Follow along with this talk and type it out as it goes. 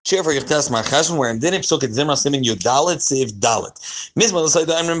Cheer for Hilchos Cheshvan, where in Din Psukei Dzimra Siman Yudalit Siv Dalit. Mizmor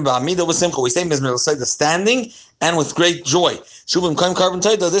l'Sayda Emrim Ba'amida with Simcha. We say Mizmor l'Sayda standing and with great joy. Shuvim Kaim Carbon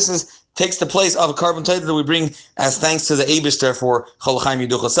Taida. This takes the place of a carbon taida that we bring as thanks to the Eibishter for Chol Chaim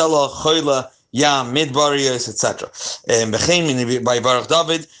Yiduchasela, Choyla, Yam, Midbariyos, etc. B'chein by Baruch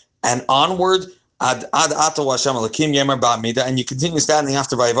David and onward. Ad Ato Hashem Elokim Yemer Ba'amida, and you continue standing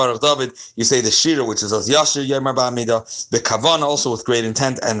after Vayivarach David. You say the Shira, which is as Yashir Yemer Ba'amida, the Kavan also with great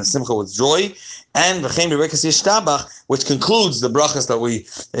intent, and the Simcha with joy, and V'chein B'rekas Yishtabach, which concludes the brachas that we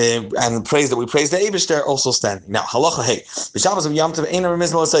and the praise that we praise the Eibishter, also standing. Now halacha hey, b'Shabbos of Yom Tov Ein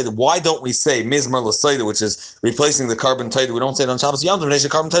Mizmor l'Sayda. Why don't we say Mizmor l'Sayda, which is replacing the carbon taida? We don't say it on Shabbos Yom Tov. There's a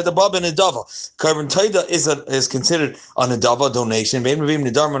carbon taida bab and nedava. Carbon taida is considered a nedava donation. Ve'im revim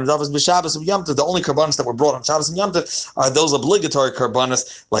nedar and nedava is b'Shabbos of Yom Tov. The only karbanos that were brought on Shabbos and Yom Tov are those obligatory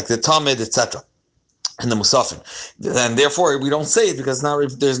karbanos like the tamid, etc. and the musafin, and therefore we don't say it because now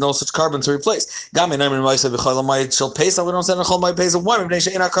there's no such carbon to replace. We don't say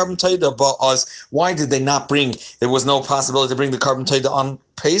Why did they not bring? There was no possibility to bring the carbon taida on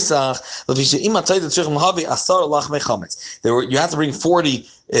Pesach. You had to bring 40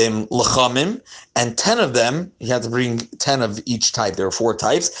 lachamim, and 10 of them you had to bring 10 of each type. There were 4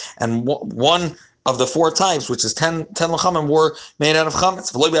 types, and one of the 4 types, which is 10 lachamim, were made out of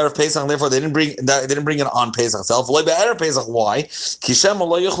chametz. V'lo be'erev Pesach, therefore they didn't bring it on Pesach itself. V'lo be'erev Pesach, why? Ki shema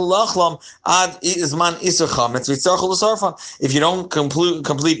lo yuchlu lachlam ad izman iser chametz v'yitzarchu l'sarfan. If you don't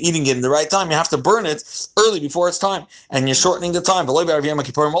complete eating it in the right time, you have to burn it early before it's time, and you're shortening the time. V'lo be'erev Yom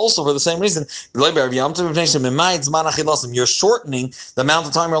Kippurim also for the same reason. V'lo be'erev Yom Tov v'pnei shemimai zman achilasim. You're shortening the amount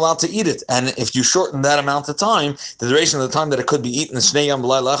of time you're allowed to eat it, and if you shorten that amount of time, the duration of the time that it could be eaten is shnei yom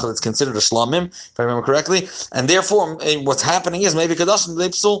b'layla echad. It's considered a shlamim, if I remember correctly, and therefore what's happening is maybe kadashim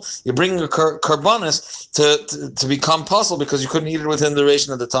leipsul, you're bringing a karbanis to become puzzle because you couldn't eat it within the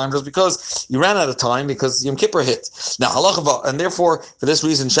duration of the time just because you ran out of time because Yom Kippur hit. Now halacha, and therefore for this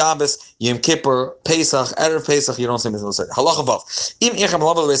reason Shabbos, Yom Kippur, Pesach, Erev Pesach, you don't say Mizmor l'Sayda. Halacha vav. Im ichem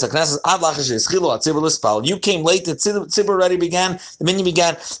lava l'beis hakneses ad lachash yischilu atzibur l'spal. You came late. The tzibur already began. The minyan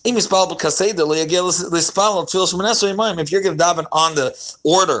began. Im yispal b'kaseda liyagel l'spal tefillah shemoneh esrei yomim. If you're going to daven on the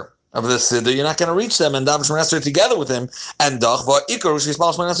order of the siddur, you're not going to reach them and daven Shemoneh Esrei together with him. And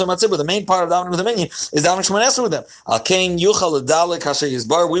the main part of davening with the minyan is davening Shemoneh Esrei with them.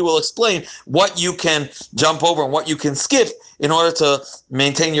 We will explain what you can jump over and what you can skip in order to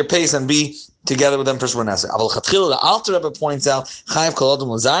maintain your pace and be together with them for Shemoneh Esrei. The Alter Rebbe points out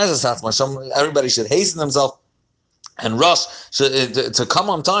everybody should hasten themselves and rush to come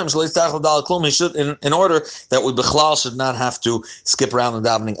on time. He should, in order that we bichlal should not have to skip around the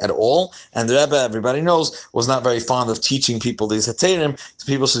davening at all. And the Rebbe, everybody knows, was not very fond of teaching people these heterim.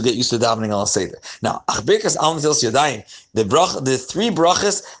 People should get used to davening al seder. Now, the 3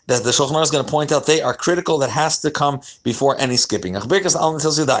 brachas that the Shulchan Aruch is going to point out, they are critical. That has to come before any skipping. And Birkas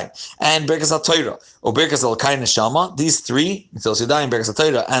HaTorah or Birkas Al-Kai Neshama. These 3, Nitzilas Yadayim, Birkas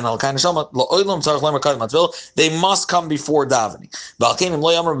HaTorah, and Al-Kai Neshama, they must come before davening.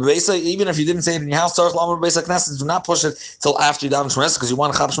 Even if you didn't say it in your house, do not push it till after you daven Shemoneh Esrei, because you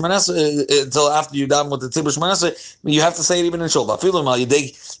want to chap Shemoneh Esrei until after you daven with the tzibur Shemoneh Esrei. You have to say it even in shul.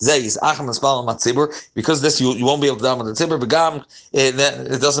 Because this you won't be able to daven with the tzibur.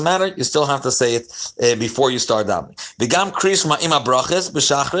 It doesn't matter. You still have to say it before you start davening.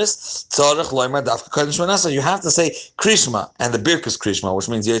 You have to say Krishma and the Birkus Krishma, which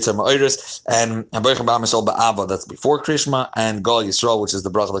means Yetzer Ma'oris and Berachim Ba'amishal Ba'ava. That's before Krishma, and Gal Yisrael, which is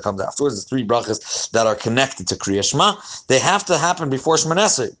the bracha that comes afterwards. There's 3 brachas that are connected to Krishma. They have to happen before Shemoneh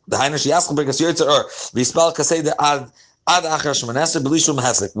Esrei. The Hainish Yaschel Birkus Yetzer V'Yispal Kasei the Ad Achar Shemoneh Esrei B'Li Shum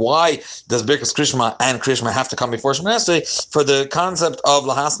Hesek. Why does Birkus Krishma and Krishma have to come before Shemoneh Esrei? For the concept of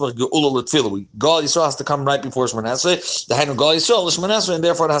Lahasbach Geula L'Tfilah. Gal Yisrael has to come right before Shemoneh Esrei. The Hainu Gal Yisrael L'Shemoneh Esrei, and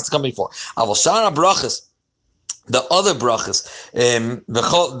therefore it has to come before. Aval Shara Brachas. The other brachas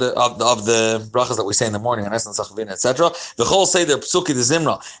of the brachas that we say in the morning, etc. The whole say the Psukei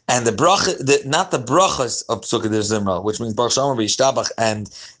Dzimra and the bracha, not the brachas of Psukei Dzimra, which means Baruch Shamar v'Yishtabach and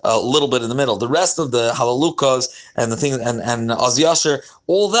a little bit in the middle. The rest of the halalukas and the things and Az Yasher,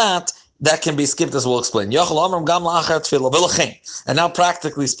 all that can be skipped, as we'll explain. And now,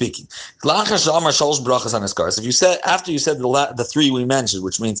 practically speaking, if you said after you said the 3 we mentioned,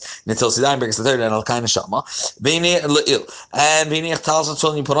 which means Nitil Sidayim, Birkas HaTorah, and Al-Kai Neshama, and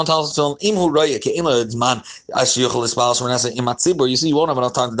you put on Talzat Tefillin, you see, you won't have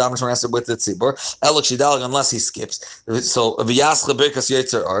enough time to daven Shemoneh Esrei with the tzibur, unless he skips. So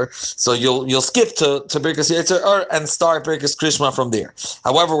you'll skip to Birkas Yetzer and start Birkas Krishma from there.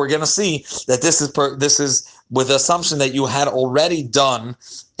 However, we're going to see that this is with the assumption that you had already done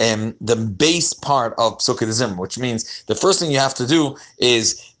the base part of Psukei Dzimra, which means the first thing you have to do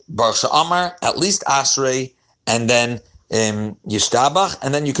is Baruch She'amar, at least Ashrei, and then Yishtabach,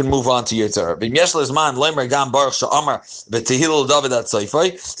 and then you can move on to Yetzer.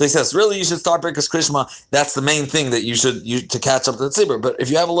 So he says, really, you should start Birkas Krishma. That's the main thing that you should to catch up to the tzibur. But if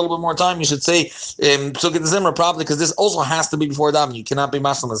you have a little bit more time, you should say Psukei Dzimra probably, because this also has to be before daven. You cannot be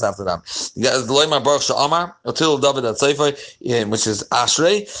mashlim after daven. Loimar Baruch She'amar Tehillah David at Seifai, which is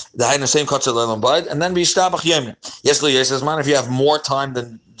Ashrei, the Hayin Hashem Kachel Leilam Ba'id, and then Yishtabach Yemim. Yes, man, if you have more time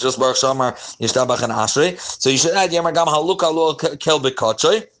than just Baruch She'amar, Yishtabach, and Ashrei, so you should add Yemar Gam Haluka Lo Kel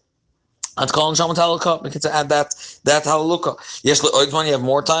B'Kachay. I'd call him Shalom Haluka. We can add that Haluka. Yes, when you have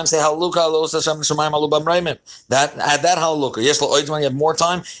more time, say Haluka Lo Hashem Shemayim Halu B'Mreimim. Add that Haluka. Yes, when you have more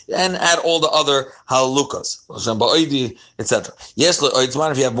time, and add all the other Halukas, etc. Yes,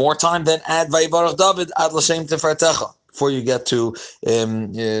 if you have more time, then add Vayivarach David Ad L'Shem Tefartecha. Before you get to Az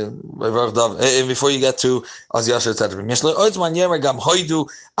Yasher, etc.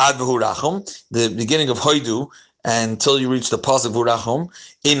 The beginning of Hoidu until you reach the pasuk Vurachum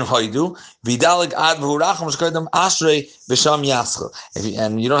in Hoidu. Vidalig ad Vurachum shkardam Ashrei v'sham Yaschel.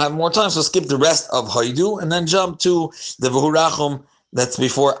 And you don't have more time, so skip the rest of Hoidu and then jump to the Vurachum that's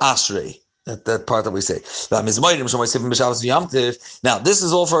before Ashrei. That part that we say. Now, this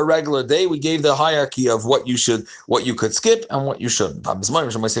is all for a regular day. We gave the hierarchy of what you could skip and what you shouldn't. In the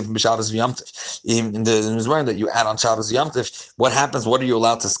Mizmarim that you add on Shabbos Yom, what happens? What are you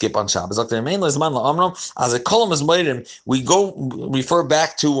allowed to skip on Shabbos? As a column is we go refer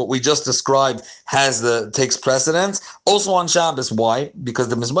back to what we just described takes precedence. Also on Shabbos. Why? Because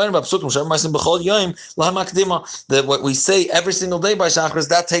the Mizmarim that what we say every single day by Shachris,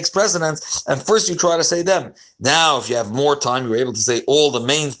 that takes precedence. And first you try to say them. Now, if you have more time, you're able to say all the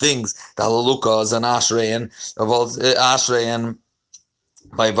main things, the Halalukas and Ashrei and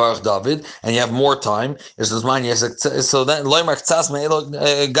by Baruch David, and you have more time. So then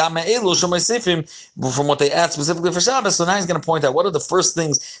from what they add specifically for Shabbos. So now he's going to point out what are the first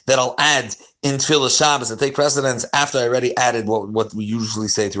things that I'll add in Tefillah Shabbos that take precedence after I already added what we usually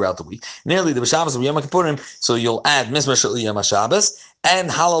say throughout the week. Nearly the Shabbos of Yom Kippurim, so you'll add Mizmor Shel Yom HaShabbos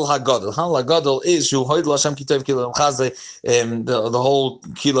and Halal HaGadol. Halal HaGadol is Shu Hoid L'Hashem Kitov Kilo Yom Chazdei, the whole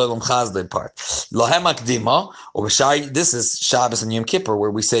Kilo Yom Chazdei part. Lahem HaKdima, or this is Shabbos and Yom Kippur,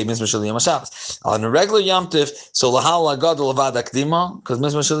 where we say Mizmor Shel Yom HaShabbos. On a regular Yom Tif, so Lahal HaGadol Avad HaKdima, because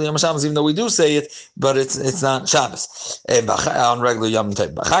Mizmor Shel Yom HaShabbos, even though we do say it, but it's not Shabbos. On regular Yom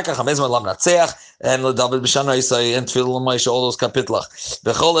Tif. B'chakach HaMizmor Lam Natzeach, and David B'Shana Yisai, and Tefillah L'Maisha, all those kapitlach.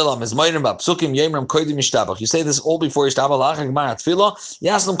 B'chol Elam Mizmorim B'Psukim Yemram Koidim Yishtabach. You say this all before Yishtabach, L'achar Gemara Tefillah,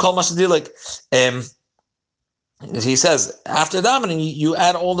 Yaslam Kol Mashadilik. He says, after davening, you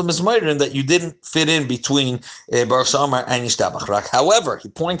add all the mizmorim that you didn't fit in between Baruch She'amar and Yishtabach. However, he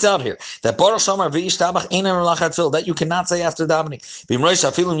points out here that Baruch She'amar v'Yishtabach ain't an melachat fil, that you cannot say after davening.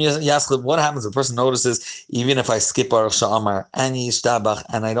 What happens? The person notices, even if I skip Baruch She'amar and Yishtabach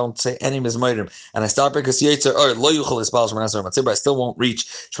and I don't say any mizmorim and I start because Yetzer or Lo Yuchol Ispal Shemon Esrei Matzibur, I still won't reach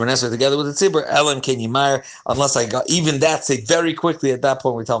Shemon Esrei together with the Tzibur. Elam Ken Yimayr, unless I got even that. Say very quickly at that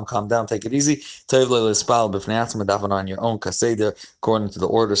point. We tell him, calm down, take it easy. Toiv Lo Ispal B'Fnei Daven on your own kaseder according to the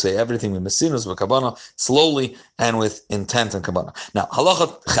order. Say everything with mesinus with kabbalah, slowly and with intent and kabbalah. Now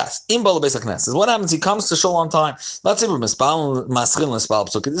halacha chas im bala beis haknes is what happens. He comes to shul on time. Let's say we're mispal maschil mispal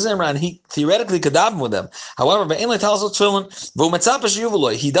psukei dzimra, and he theoretically could daven with them. However, he doesn't have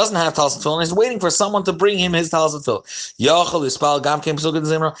talis tefillin. He's waiting for someone to bring him his talis tefillin. Yachal ispal gam kem psukei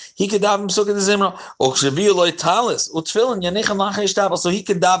dzimra. He could daven psukei dzimra. Or sheviu loy talis utfillin yanichem lachei yishtabach. So he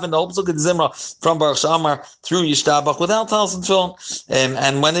could daven the whole psukei dzimra from Baruch She'amar through Yishtabach without talis and tefillin,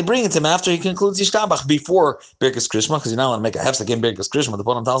 and when they bring it to him after he concludes Yishtabach before Birkas Krishma, because you're not allowed to make a hefsek in Birkas Krishma to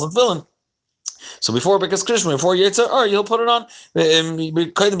put on talis and tefillin. So before Birkas Krishma, before Yetzer, you'll put it on.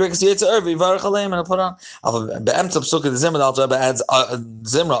 Birkas Yetzer, Vivarach Aleim, and he'll put it on. Be'emtza Psukei Dzimra, the Alter Rebbe adds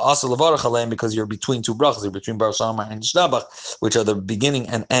Zimra also Levarach Aleim, because you're between two brachas, you're between Baruch She'amar and Yishtabach, which are the beginning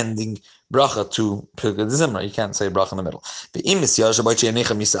and ending bracha to Psukei Dzimra. You can't say bracha in the middle.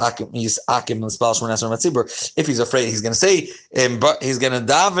 If he's afraid, he's going to say, he's going to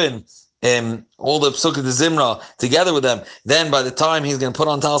daven all the Psukei Dzimra together with them. Then by the time he's going to put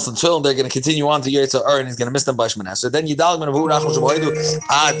on talis and tefillin, they're going to continue on to Yetzer and he's going to miss them by Shemana. So then Yidal min V'Hurachum Sheb'Hoidu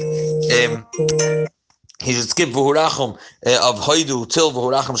ad he should skip V'Hurachum of Hoidu till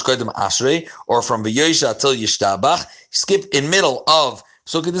V'Hurachum Shkoidim Ashrei, or from V'Yosha till Yishtabach. Skip in middle of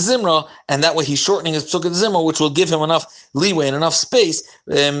Psukei Dzimra, and that way he's shortening his Psukei Dzimra, which will give him enough leeway and enough space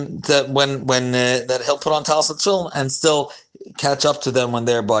that when that he'll put on Talis Tefillin and still catch up to them when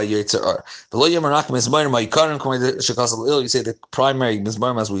they're by Yetzer Ar. You say the primary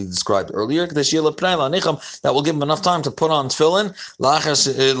mizmarim as we described earlier, that will give him enough time to put on tefillin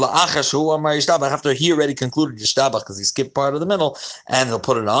after he already concluded Yishtabach because he skipped part of the middle, and he'll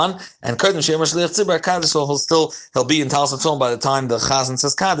put it on. And he'll be in Talis Tefillin by the time the Chazan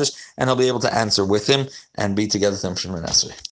says Kaddish, and he'll be able to answer with him and be together with him.